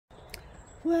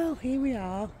Well, here we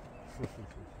are.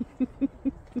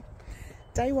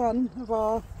 Day one of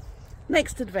our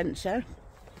next adventure.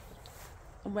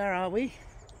 And where are we?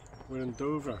 We're in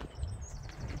Dover.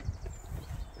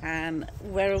 And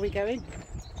where are we going?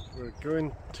 We're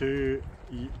going to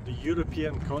the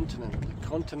European continent, the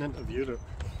continent of Europe.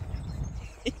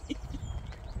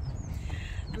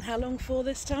 And how long for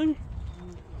this time?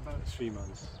 About 3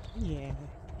 months. Yeah.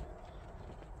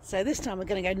 So this time we're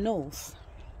going to go north.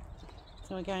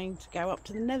 So we're going to go up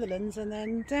to the Netherlands and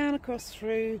then down across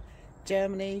through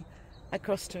Germany,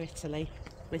 across to Italy,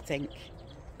 we think.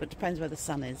 But depends where the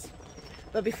sun is.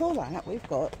 But before that, we've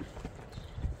got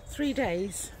 3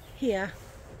 days here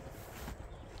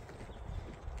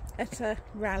at a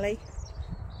rally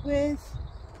with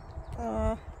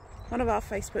one of our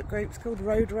Facebook groups called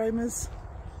Road Roamers.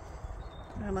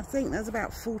 And I think there's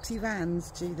about 40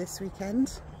 vans due this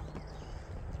weekend.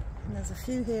 And there's a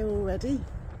few here already.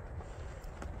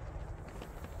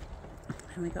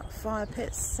 And we've got fire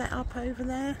pits set up over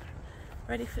there,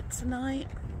 ready for tonight.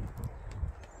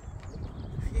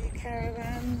 A few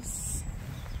caravans.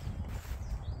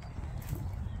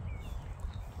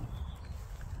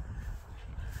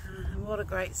 And what a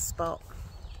great spot.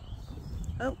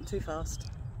 Oh, too fast.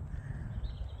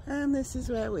 And this is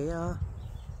where we are.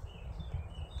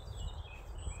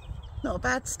 Not a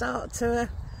bad start to a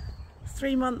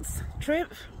 3-month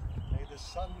trip. May the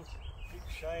sun keep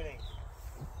shining.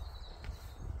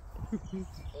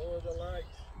 Follow the light.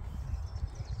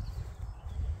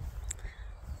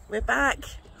 We're back.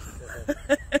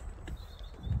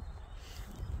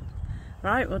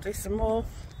 Right, we'll do some more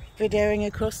videoing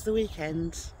across the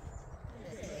weekend.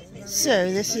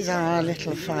 So this is our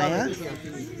little fire.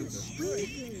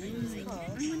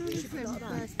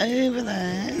 Over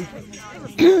there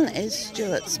is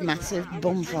Stuart's massive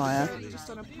bonfire.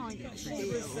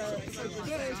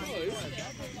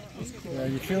 Yeah,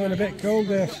 you're feeling a bit cold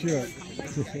there, Stuart.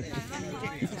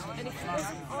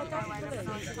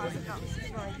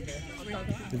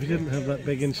 If you didn't have that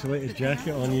big insulated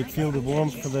jacket on, you'd feel the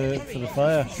warmth for the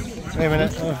fire. Wait a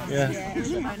minute. Oh, yeah.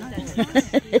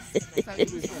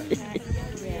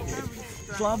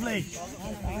 It's lovely.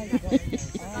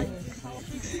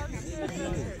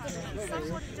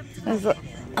 There's a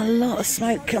lot of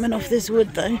smoke coming off this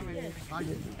wood though.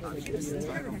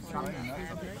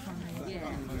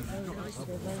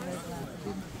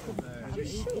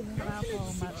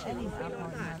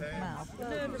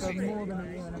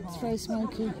 It's very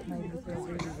smoky.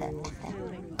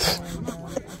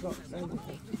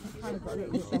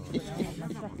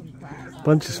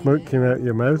 Bunch of smoke came out of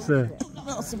your mouth there.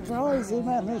 Not surprising,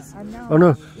 that is. Oh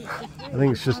no, I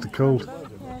think it's just the cold.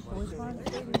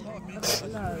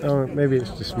 Oh, maybe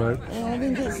it's the smoke. Yeah, I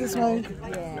think it's the smoke.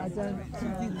 I don't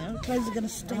think our clothes are going to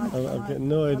stink. I've got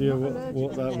no idea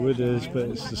what that wood is, but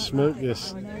it's the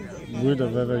smokiest wood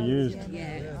I've ever used.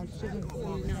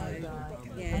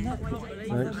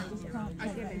 Right.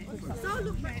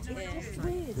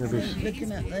 Maybe.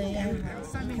 Looking at the,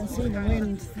 you can see the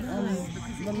wind and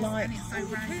the light.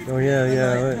 Oh yeah,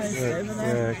 yeah, Right,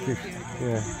 right.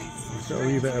 Yeah. It's got a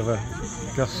wee bit of a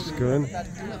gust going.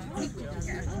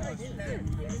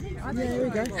 There we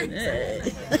go.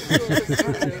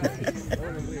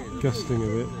 Gusting a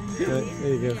bit. Right,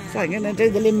 there you go. So I'm going to do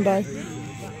the limbo.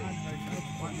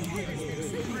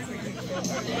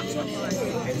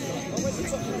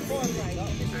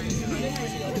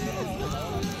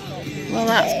 Well,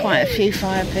 that's quite a few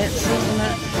fire pits, isn't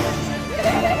it?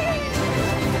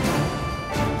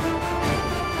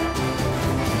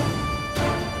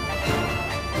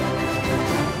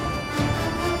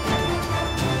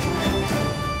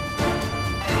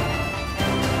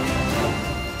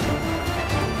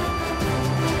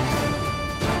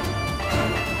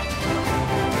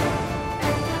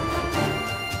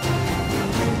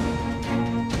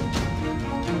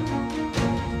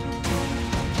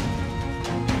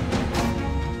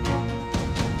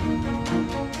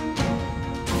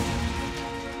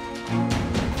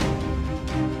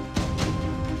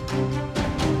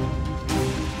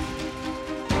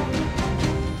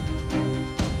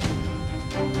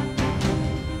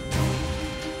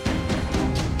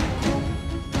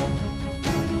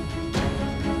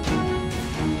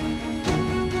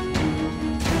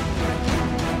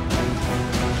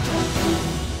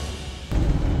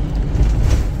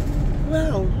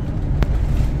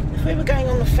 If we were going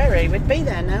on the ferry, we'd be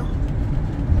there now.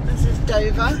 This is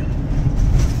Dover.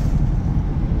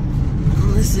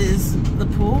 And this is the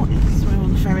port. This is where all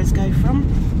the ferries go from.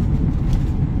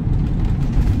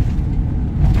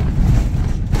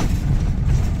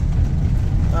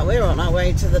 But we're on our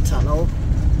way to the tunnel.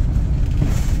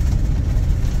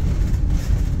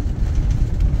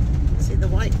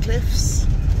 cliffs.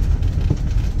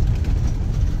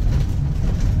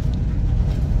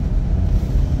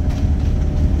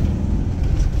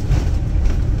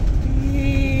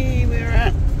 We're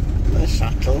at the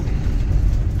shuttle.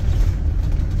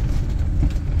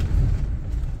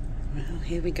 Well,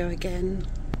 here we go again.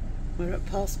 We're at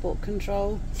passport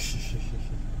control.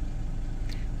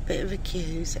 Bit of a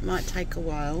queue, so it might take a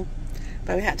while.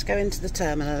 But we had to go into the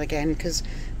terminal again because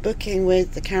booking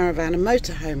with the Caravan and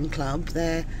Motorhome Club,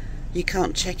 there you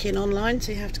can't check in online,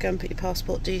 so you have to go and put your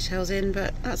passport details in,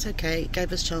 but that's okay. It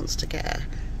gave us a chance to get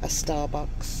a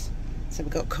Starbucks, so we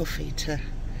got coffee to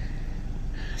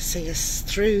see us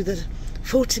through the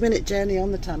 40-minute journey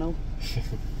on the tunnel.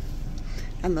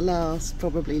 And the last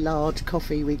probably large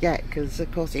coffee we get, because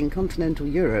of course in continental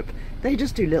Europe they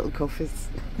just do little coffees.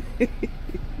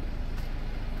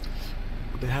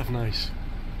 They have a nice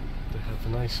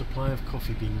supply of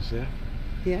coffee beans there.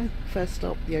 Yeah, first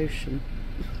stop the ocean.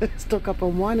 Stock up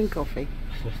on wine and coffee.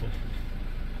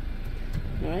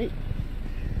 Right,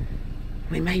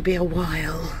 we may be a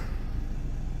while.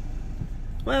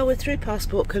 Well, we're through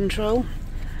passport control,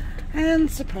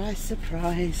 and surprise,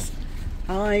 surprise,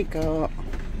 I got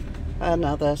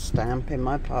another stamp in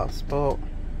my passport.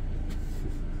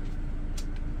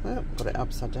 Oh, got it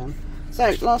upside down.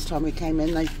 So last time we came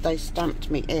in, they stamped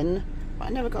me in, but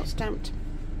I never got stamped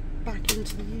back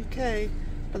into the UK.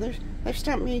 But they've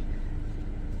stamped me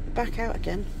back out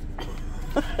again.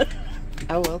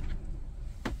 Oh well.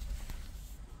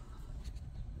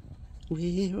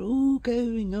 We're all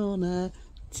going on a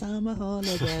summer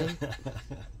holiday.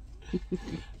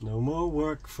 No more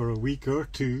work for a week or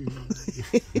two.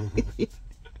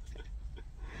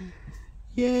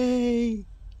 Yay!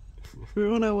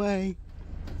 We're on our way.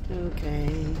 Okay.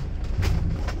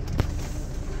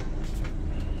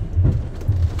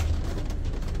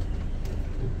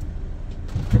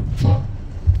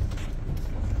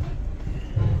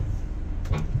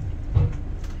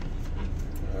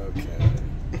 Okay.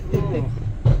 Oh,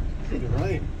 you're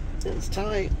right. It's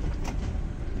tight.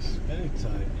 It's very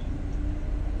tight.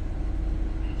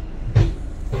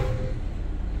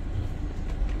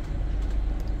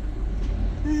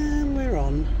 And we're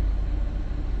on.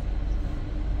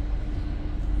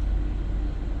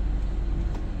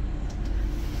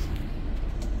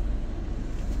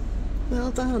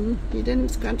 Well done. You didn't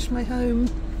scratch my home.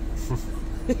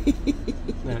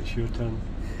 Now it's your turn.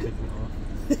 Taking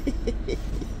it off.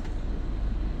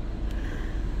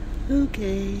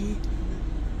 Okay.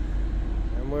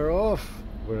 And we're off.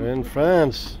 We're in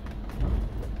France.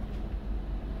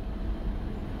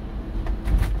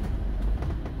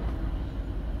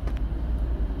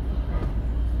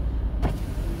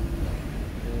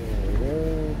 There we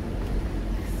go.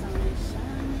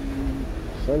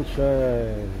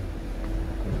 Sunshine.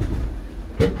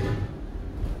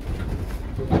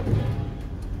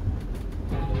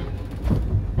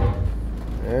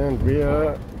 And we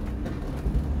are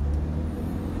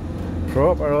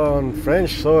proper on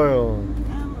French soil.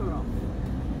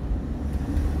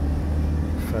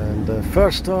 And the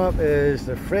first stop is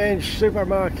the French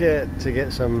supermarket to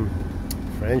get some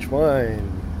French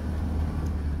wine.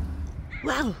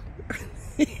 Well,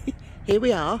 here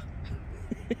we are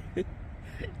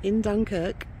in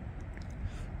Dunkirk.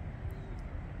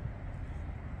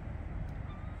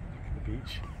 The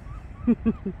beach.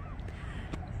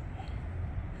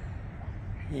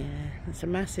 Yeah, it's a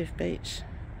massive beach.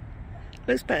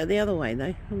 Looks better the other way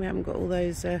though, and we haven't got all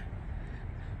those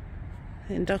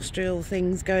industrial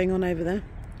things going on over there.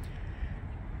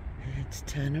 Let's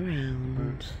turn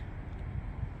around.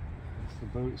 That's the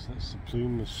boats, that's the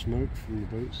plume of smoke from the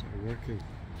boats that are working.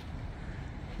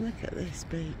 Look at this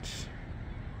beach.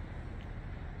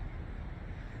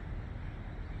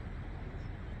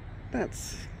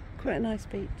 That's quite a nice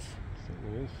beach. It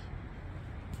certainly is.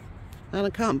 And I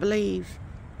can't believe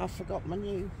I forgot my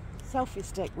new selfie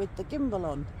stick with the gimbal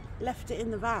on. Left it in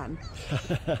the van.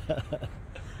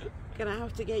 Gonna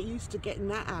have to get used to getting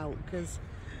that out because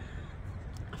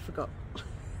I forgot.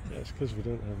 Yeah, it's because we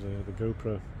don't have the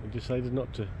GoPro. We decided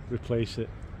not to replace it.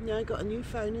 No, I got a new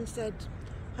phone instead.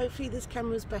 Hopefully this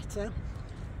camera's better.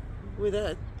 With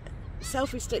a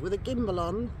selfie stick with a gimbal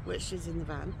on, which is in the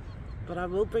van. But I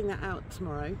will bring that out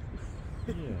tomorrow.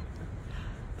 Yeah.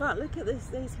 But look at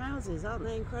these houses, aren't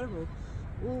they incredible?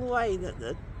 All the way that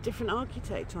the different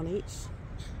architect on each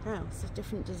house, the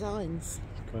different designs.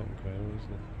 It's quite incredible,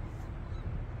 isn't it?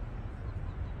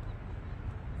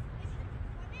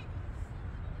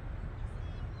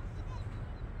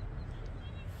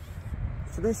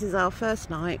 So this is our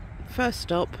first night, first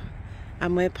stop,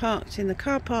 and we're parked in the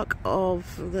car park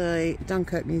of the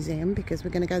Dunkirk Museum because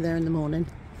we're going to go there in the morning.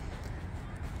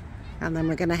 And then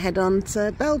we're going to head on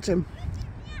to Belgium.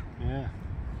 Yeah.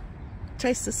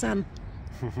 Chase the sun.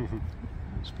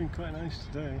 It's been quite nice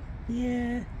today.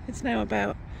 Yeah, it's now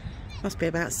about, must be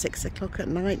about 6 o'clock at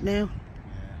night now. Yeah.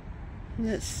 And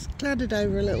it's clouded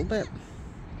over a little bit.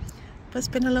 But it's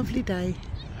been a lovely day.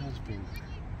 It has been.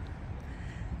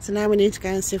 So now we need to go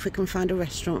and see if we can find a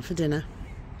restaurant for dinner.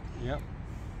 Yep.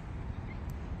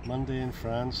 Monday in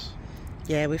France.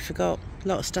 Yeah, we forgot. A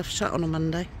lot of stuff shut on a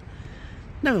Monday.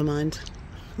 Never mind.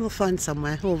 We'll find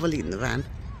somewhere, or we'll eat in the van.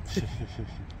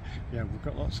 Yeah, we've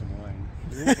got lots of wine.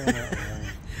 We won't run out of wine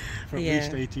for at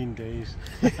least 18 days.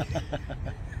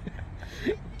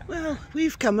 Well,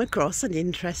 we've come across an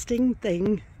interesting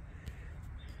thing.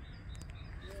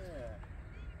 Yeah.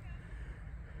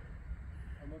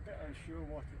 I'm a bit unsure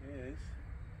what it is.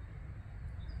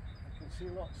 I can see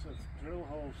lots of drill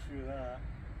holes through that.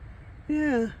 Yeah.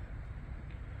 And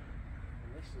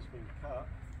this has been cut.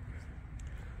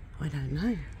 I don't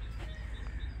know.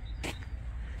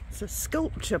 It's a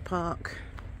sculpture park.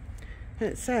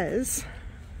 It says,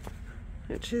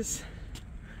 which is,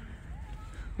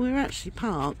 we're actually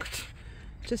parked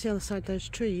just the other side of those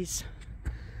trees.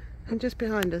 And just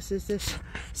behind us is this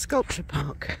sculpture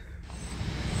park.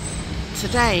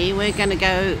 Today we're going to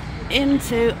go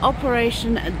into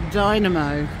Operation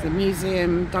Dynamo, the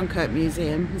museum, Dunkirk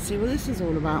museum, and see what this is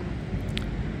all about.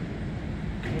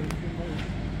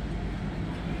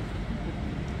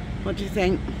 What do you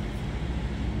think?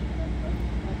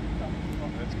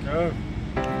 Let's go.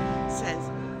 Says.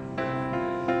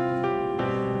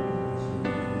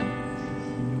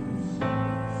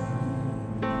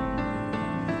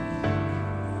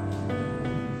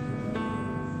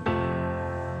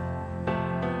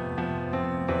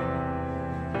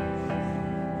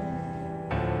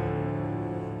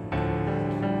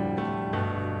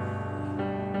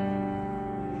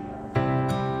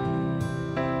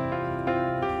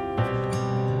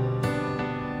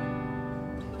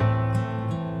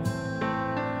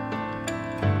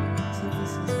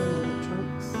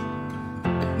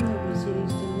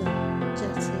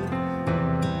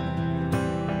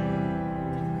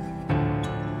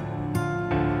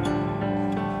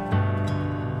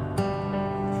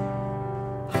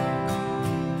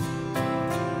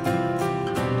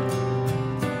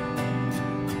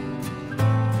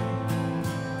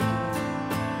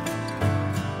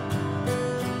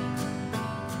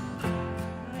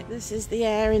 This is the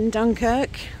air in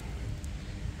Dunkirk.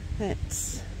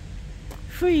 It's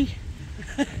free.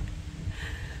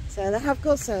 So they have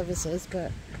got services,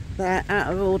 but they're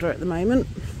out of order at the moment.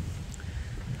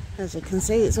 As you can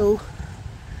see, it's all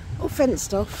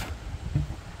fenced off.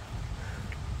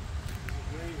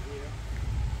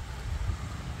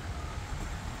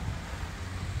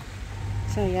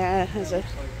 So yeah, there's a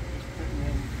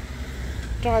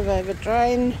drive over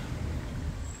drain.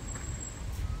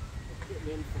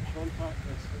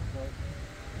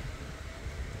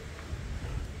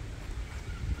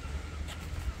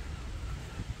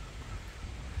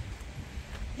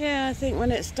 Yeah, I think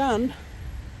when it's done,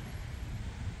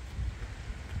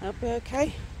 that'll be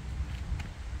okay.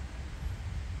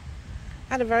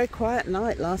 Had a very quiet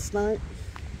night last night.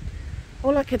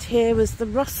 All I could hear was the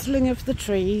rustling of the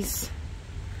trees.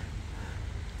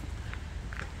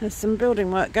 There's some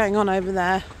building work going on over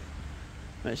there,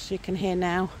 which you can hear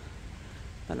now.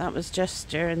 But that was just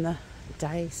during the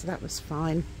day, so that was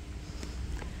fine.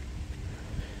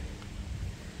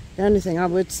 The only thing I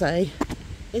would say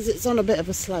is it's on a bit of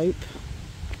a slope.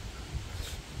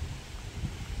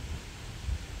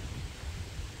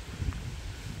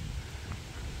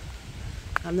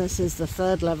 And this is the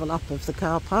third level up of the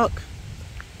car park.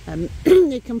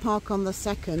 You can park on the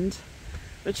second,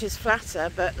 which is flatter,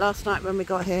 but last night when we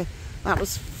got here that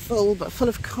was full, but full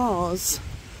of cars.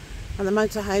 And the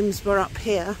motorhomes were up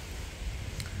here,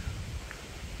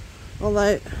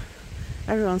 although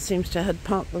everyone seems to have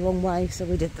parked the wrong way, so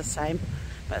we did the same.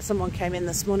 But someone came in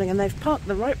this morning and they've parked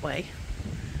the right way.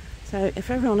 So if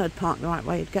everyone had parked the right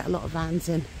way, you'd get a lot of vans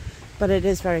in. But it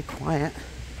is very quiet.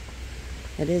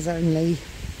 It is only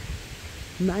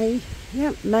May.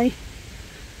 Yep, May.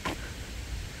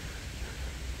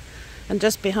 And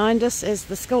just behind us is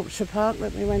the sculpture park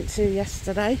that we went to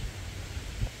yesterday.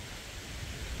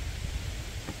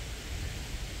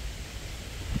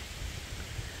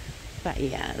 But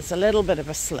yeah, it's a little bit of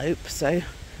a slope, so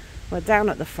we're down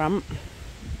at the front.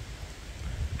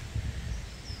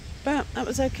 But that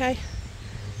was okay.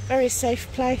 Very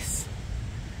safe place.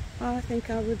 I think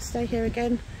I would stay here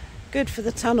again. Good for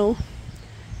the tunnel,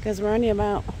 because we're only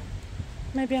about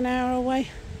maybe an hour away.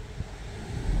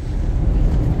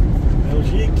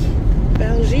 Belgique.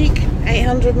 Belgique,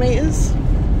 800 metres.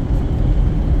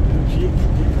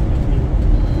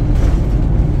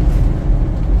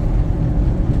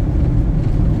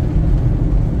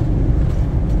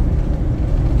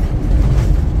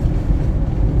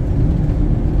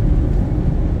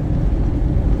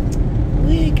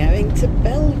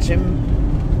 Belgium.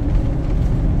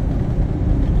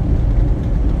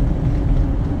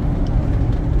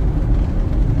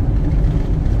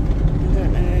 I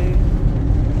don't know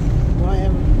why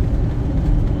I'm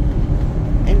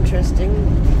interesting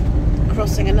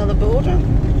crossing another border.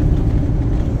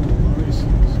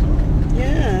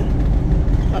 Yeah,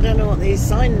 I don't know what these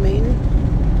signs mean.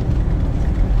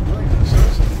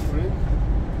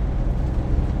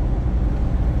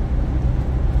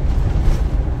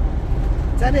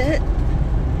 Is that it?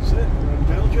 That's it, we're in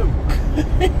Belgium.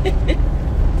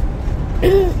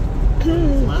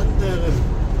 Landeren.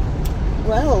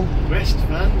 Well, West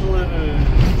Vandelen,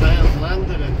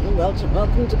 Landeren.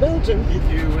 welcome to Belgium.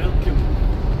 You're welcome.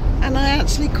 And I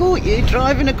actually caught you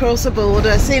driving across a border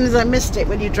as soon as I missed it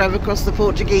when you drove across the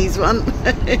Portuguese one.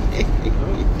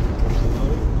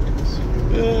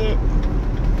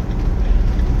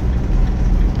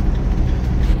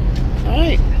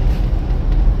 Right,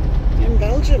 in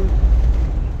Belgium.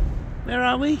 Where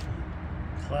are we?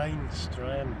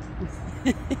 Kleinstrand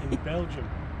in Belgium.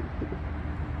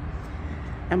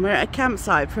 And we're at a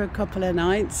campsite for a couple of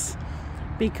nights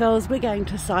because we're going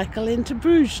to cycle into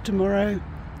Bruges tomorrow.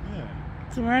 Yeah.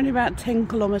 So we're only about 10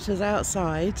 kilometres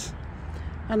outside,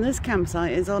 and this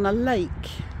campsite is on a lake.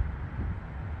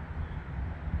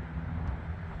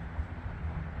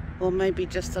 Or maybe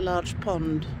just a large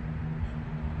pond.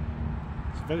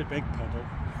 It's a very big puddle.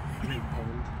 Big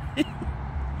pond.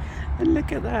 And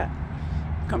look at that.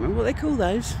 Can't remember what they call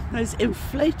those. Those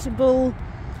inflatable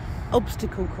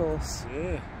obstacle course.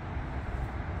 Yeah.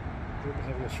 We'll be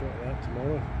having a shot at that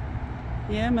tomorrow.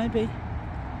 Yeah, maybe.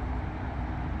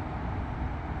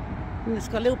 And it's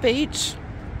got a little beach.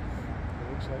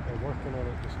 It looks like they're working on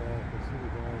it just now. I can see the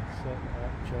guy setting it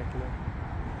up, checking it.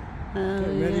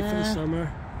 Getting ready for the summer.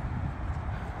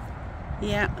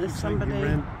 Yeah, there's somebody. Like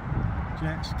rent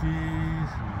jet skis.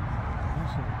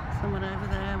 Someone over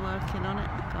there working on it.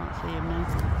 I can't see him now.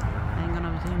 Hang on,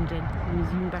 I've zoomed in. Let me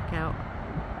zoom back out.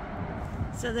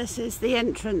 So this is the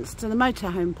entrance to the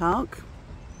motorhome park.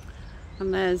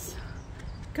 And there's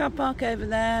a car park over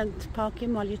there to park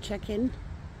in while you check in.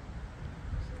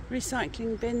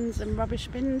 Recycling bins and rubbish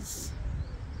bins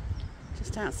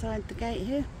just outside the gate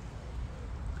here.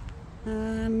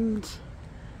 And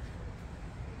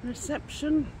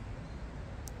reception.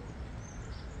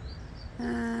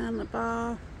 And a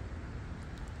bar.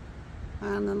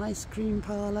 And an ice cream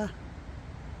parlour.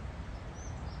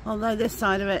 Although this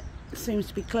side of it seems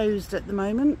to be closed at the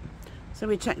moment, so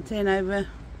we checked in over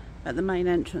at the main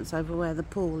entrance over where the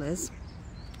pool is.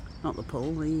 Not the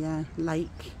pool, the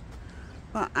lake.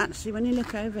 But actually when you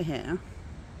look over here,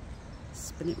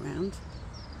 spin it round,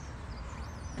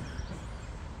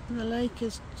 the lake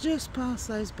is just past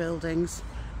those buildings,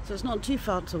 so it's not too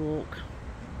far to walk.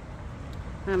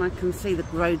 And I can see the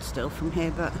road still from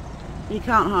here, but you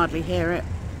can't hardly hear it.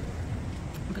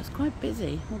 But it's quite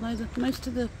busy, although most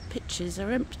of the pitches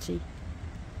are empty.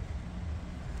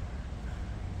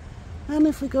 And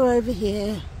if we go over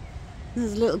here,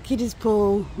 there's a little kiddies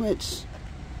pool which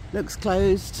looks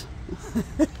closed.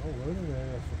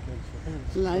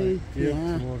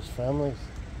 Yeah. Towards families.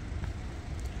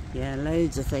 Yeah,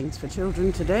 loads of things for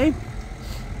children to do.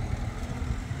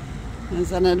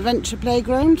 There's an adventure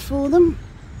playground for them.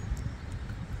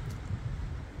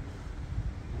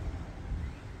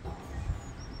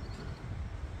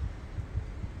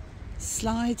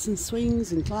 Slides and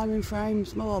swings and climbing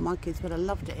frames. Oh, my kids would have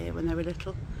loved it here when they were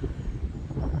little.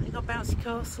 You've got bouncy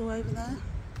castle over there.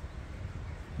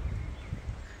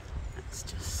 Let's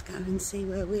just go and see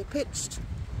where we're pitched.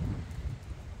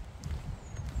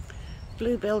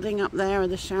 Blue building up there are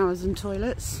the showers and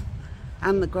toilets,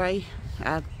 and the grey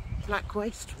black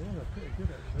waste. Yeah, they're pretty good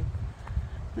actually.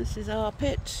 This is our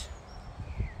pitch,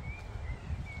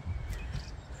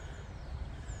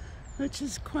 which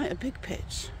is quite a big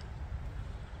pitch.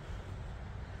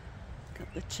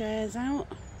 Got the chairs out.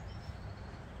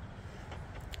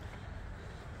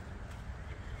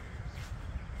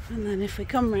 And then if we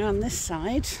come round this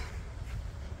side,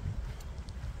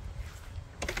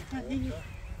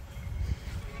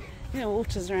 yeah,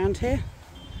 water's around here.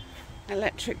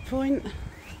 Electric point.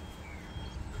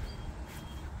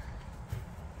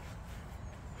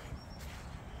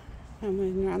 And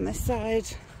moving around this side,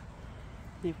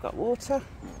 you've got water.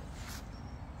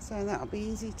 So that'll be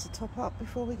easy to top up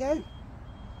before we go.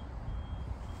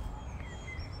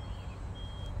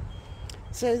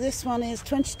 So this one is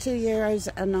 €22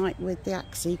 a night with the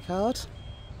Axie card.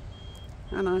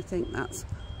 And I think that's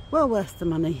well worth the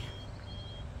money.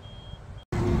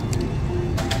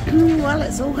 Well,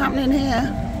 it's all happening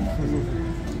here.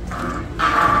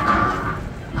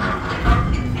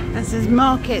 There's This is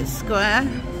Market Square,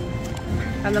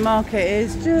 and the market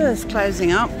is just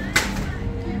closing up. I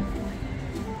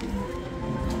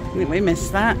think we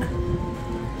missed that.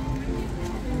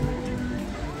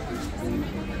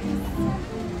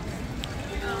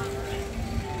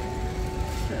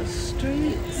 Little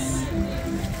streets.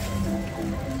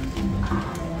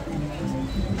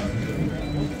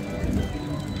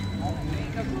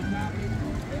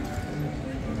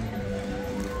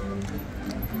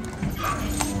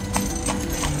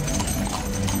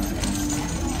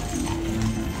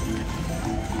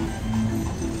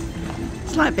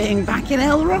 It's like being back in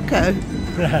El Rocco.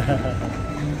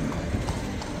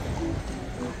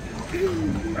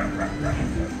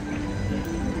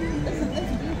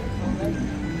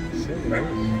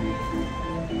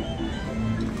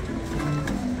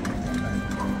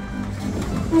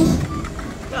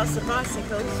 Lots of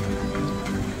bicycles.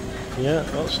 Yeah,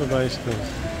 lots of bicycles.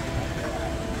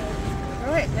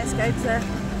 Right, let's go to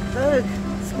Berg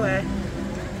Square.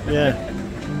 Yeah.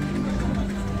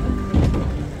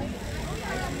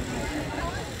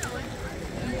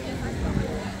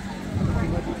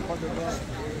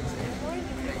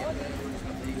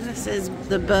 This is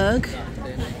the Berg.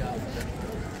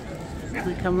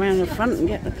 I come round the front and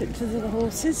get the pictures of the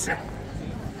horses.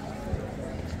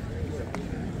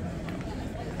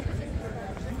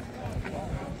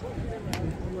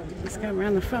 Let's go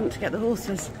around the front to get the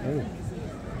horses. Oh.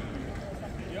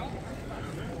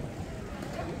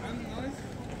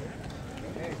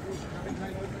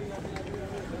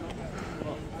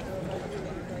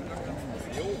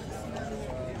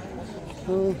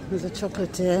 Oh, there's a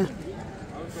chocolatier.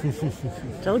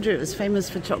 Told you it was famous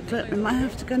for chocolate. We might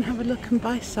have to go and have a look and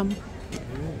buy some.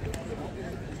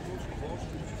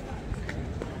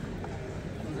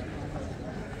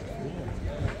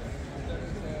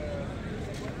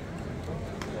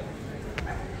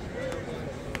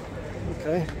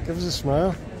 Okay, give us a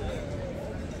smile.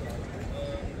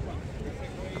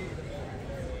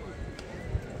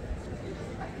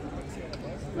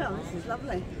 Well, this is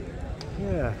lovely.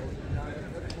 Yeah.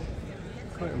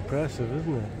 Quite impressive,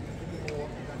 isn't it?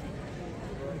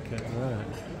 Look at that.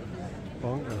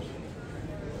 Bonkers.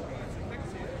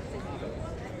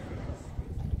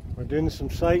 We're doing some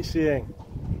sightseeing.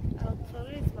 Oh,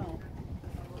 turismo.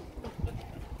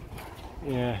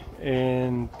 Yeah,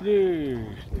 in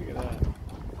Bruges. Look at that.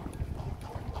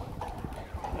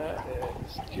 That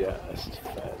is just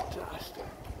fantastic.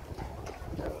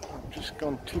 I've just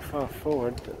gone too far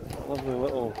forward. A lovely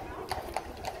little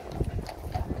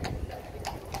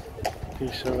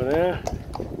piece over there.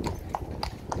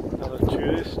 Another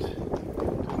tourist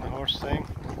doing the horse thing.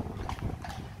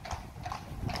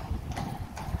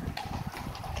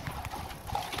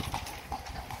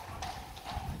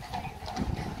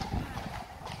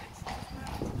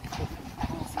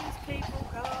 Horses, people,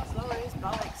 cars, lorries,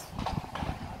 bikes.